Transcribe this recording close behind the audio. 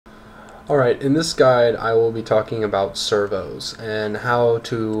Alright, in this guide I will be talking about servos and how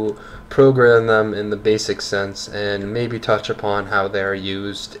to program them in the basic sense and maybe touch upon how they're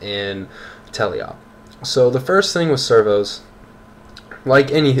used in teleop. So the first thing with servos,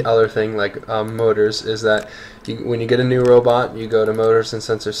 like any other thing like motors, is that when you get a new robot you go to motors and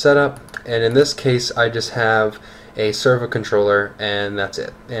sensor setup, and in this case I just have a servo controller and that's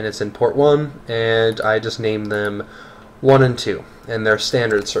it, and it's in port 1 and I just named them 1 and 2, and they're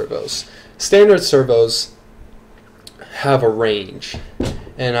standard servos. Standard servos have a range,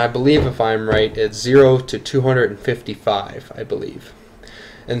 and I believe, if I'm right, it's 0 to 255, I believe.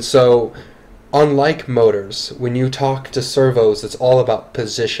 And so, unlike motors, when you talk to servos, it's all about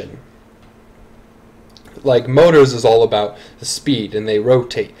position. Like motors is all about the speed, and they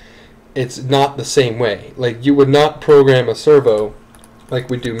rotate. It's not the same way. Like, you would not program a servo like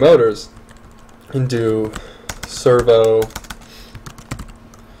we do motors and do servo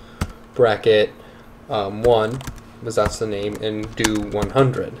bracket 1, because that's the name, and do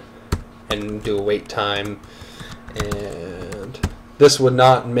 100 and do a wait time, and this would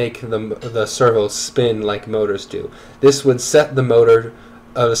not make the servo spin like motors do. This would set the motor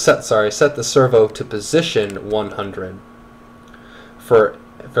set the servo to position 100 for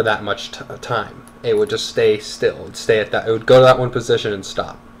that much time. It would just stay still. It'd stay at that. It would go to that one position and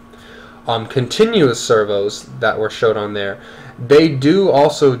stop. Continuous servos that were showed on there, they do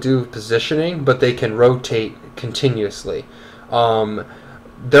also do positioning, but they can rotate continuously.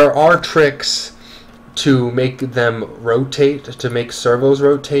 There are tricks to make them rotate, to make servos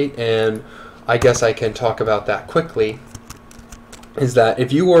rotate, and I guess I can talk about that quickly. Is that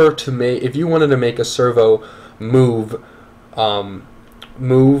if you wanted to make a servo move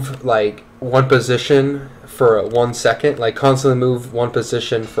like one position for 1 second, like constantly move one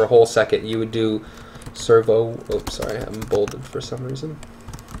position for a whole second, you would do servo, oops, sorry, I'm bolded for some reason.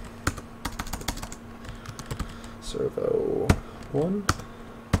 Servo 1,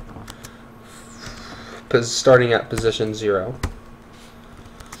 starting at position 0.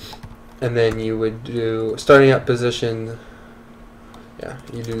 And then you would do, starting at position,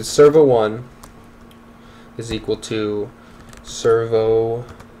 you do servo 1 is equal to servo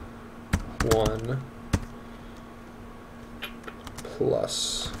 1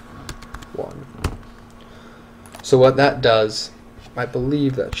 plus 1. So what that does, I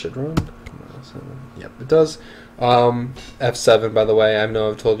believe that should run. Yep, it does. F7, by the way, I know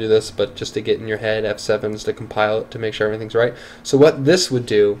I've told you this, but just to get in your head, F7 is to compile it to make sure everything's right. So what this would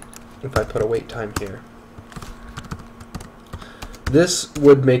do, if I put a wait time here, this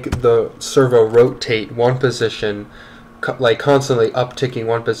would make the servo rotate one position, like constantly upticking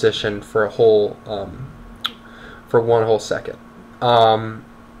one position for a whole, for 1 whole second.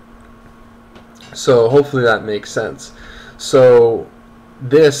 So hopefully that makes sense. So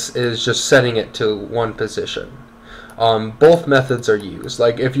this is just setting it to one position. Both methods are used.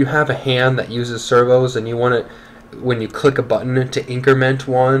 Like if you have a hand that uses servos and you want it, when you click a button to increment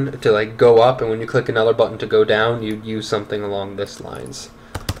one to like go up, and when you click another button to go down, you'd use something along this lines.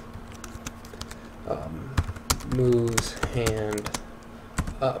 Moves hand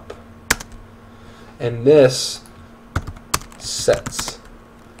up, and this sets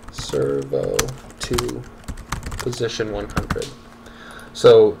servo to position 100.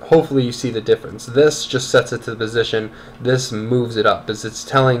 So hopefully you see the difference. This just sets it to the position. This moves it up, because it's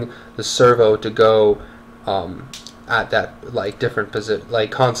telling the servo to go at that like different position,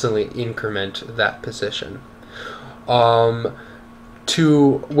 like constantly increment that position. When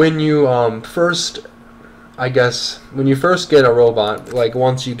you first, I guess, when you first get a robot, like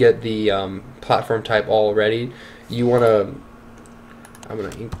once you get the platform type all ready, you want to, I'm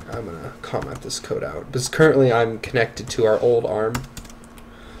gonna comment this code out, because currently I'm connected to our old ARM,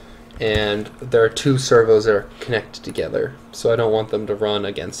 and there are 2 servos that are connected together, so I don't want them to run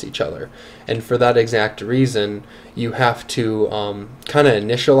against each other. And for that exact reason, you have to kind of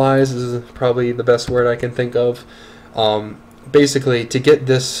initialize, is probably the best word I can think of. Basically, to get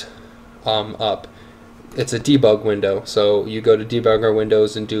this up, it's a debug window, so you go to debugger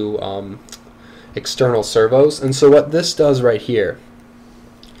windows and do external servos. And so what this does right here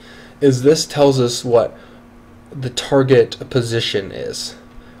is this tells us what the target position is,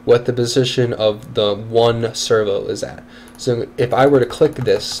 what the position of the one servo is at. So if I were to click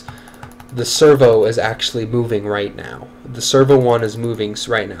this, the servo is actually moving right now. The servo 1 is moving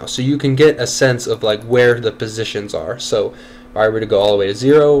right now. So you can get a sense of like where the positions are. So if I were to go all the way to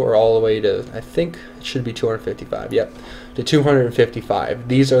 0 or all the way to, I think it should be 255, yep, to 255,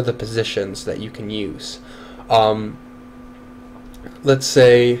 these are the positions that you can use. Let's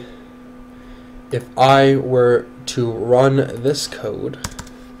say if I were to run this code,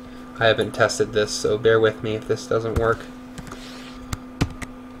 I haven't tested this, so bear with me if this doesn't work.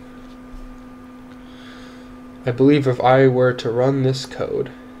 I believe if I were to run this code,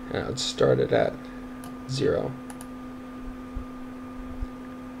 and I would start it at 0.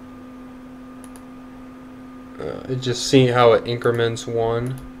 Just see how it increments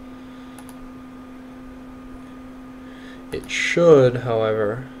 1. It should,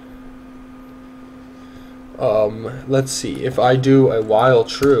 however, let's see, if I do a while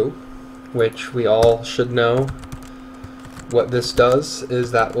true, which we all should know what this does,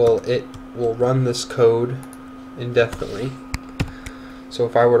 is that it will run this code indefinitely. So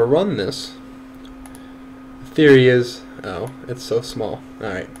if I were to run this, the theory is, oh, it's so small.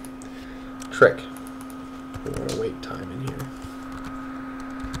 Alright, trick. We want to wait time in here.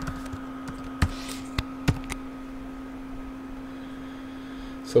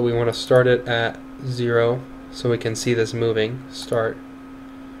 So we want to start it at 0 so we can see this moving. Start.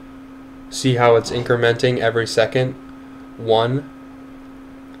 See how it's incrementing every second. 1.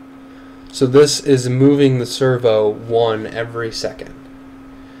 So this is moving the servo 1 every second.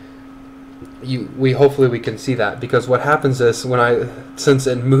 Hopefully we can see that, because what happens is since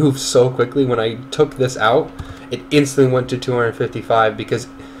it moves so quickly, when I took this out, it instantly went to 255, because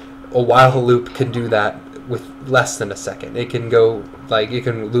a while loop can do that with less than a second. It can go, it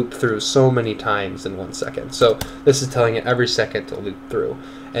can loop through so many times in 1 second. So this is telling it every second to loop through,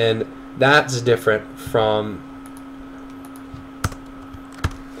 and that's different from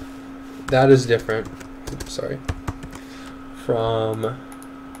from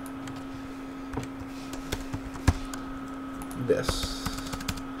this,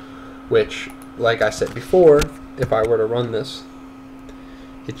 which, like I said before, if I were to run this,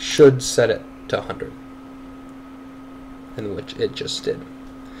 it should set it to 100, in which it just did.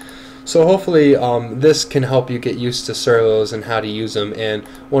 So hopefully this can help you get used to servos and how to use them, and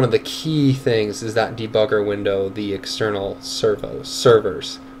one of the key things is that debugger window, the external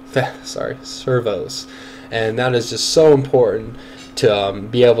servos, and that is just so important to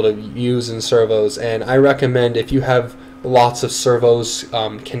be able to use in servos. And I recommend, if you have lots of servos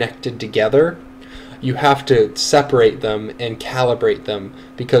connected together, you have to separate them and calibrate them,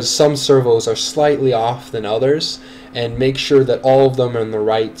 because some servos are slightly off than others, and make sure that all of them are in the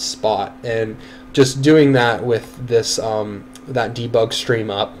right spot. And just doing that with this that debug stream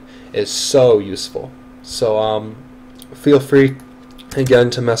up is so useful. So feel free again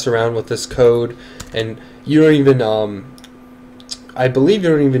to mess around with this code, and you don't even I believe you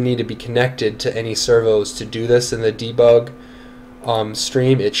don't even need to be connected to any servos to do this in the debug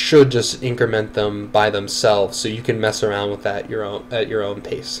stream. It should just increment them by themselves, so you can mess around with that at your own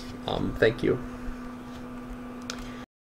pace. Thank you.